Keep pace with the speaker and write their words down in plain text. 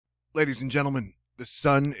Ladies and gentlemen, the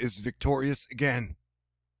sun is victorious again.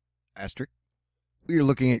 Asterisk. We are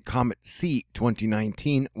looking at Comet C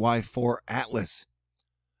 2019 Y4 ATLAS.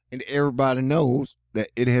 And everybody knows that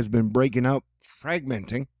it has been breaking up,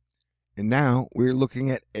 fragmenting. And now we're looking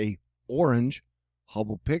at a orange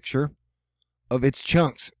Hubble picture of its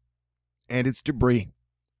chunks and its debris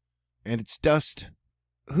and its dust.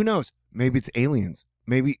 Who knows? Maybe it's aliens.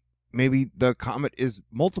 Maybe the comet is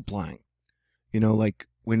multiplying. You know, like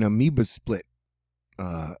when amoebas split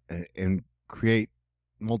and create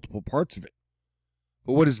multiple parts of it.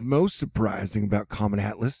 But what is most surprising about Comet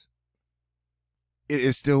ATLAS, it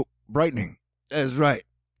is still brightening. That is right.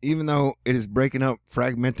 Even though it is breaking up,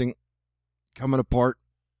 fragmenting, coming apart,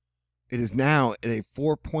 it is now at a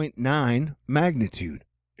 4.9 magnitude.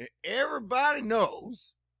 And everybody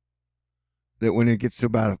knows that when it gets to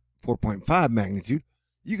about a 4.5 magnitude,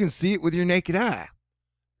 you can see it with your naked eye.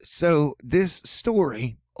 So this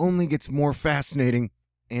story only gets more fascinating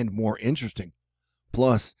and more interesting.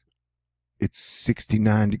 Plus, it's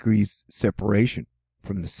 69 degrees separation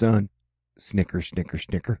from the sun. Snicker, snicker,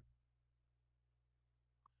 snicker.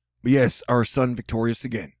 But yes, our sun victorious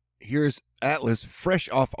again. Here's Atlas fresh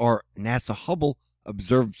off our NASA Hubble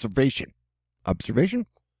observation. Observation?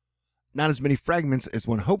 Not as many fragments as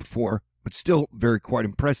one hoped for, but still very quite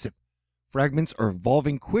impressive. Fragments are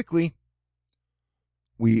evolving quickly.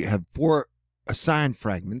 We have 4 assigned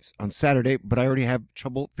fragments on Saturday, but I already have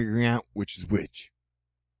trouble figuring out which is which.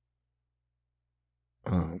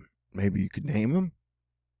 Maybe you could name them.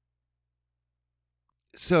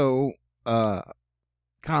 So,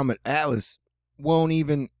 Comet ATLAS won't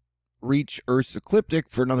even reach Earth's ecliptic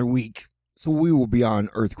for another week. So we will be on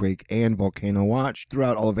earthquake and volcano watch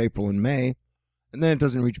throughout all of April and May. And then it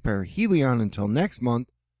doesn't reach perihelion until next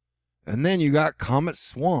month. And then you got Comet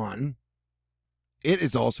Swan. It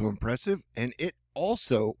is also impressive, and it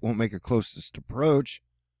also won't make a closest approach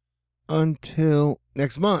until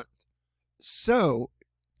next month. So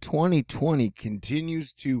 2020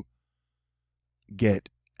 continues to get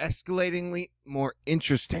escalatingly more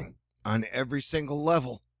interesting on every single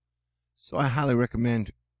level. So I highly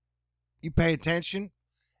recommend you pay attention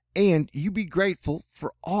and you be grateful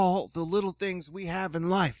for all the little things we have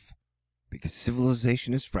in life, because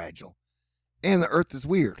civilization is fragile and the earth is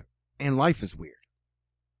weird and life is weird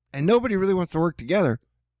and nobody really wants to work together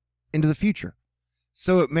into the future.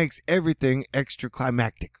 So it makes everything extra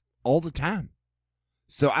climactic all the time.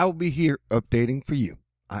 So I will be here updating for you.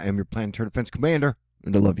 I am your Planetary Defense Commander,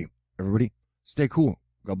 and I love you. Everybody, stay cool.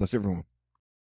 God bless everyone.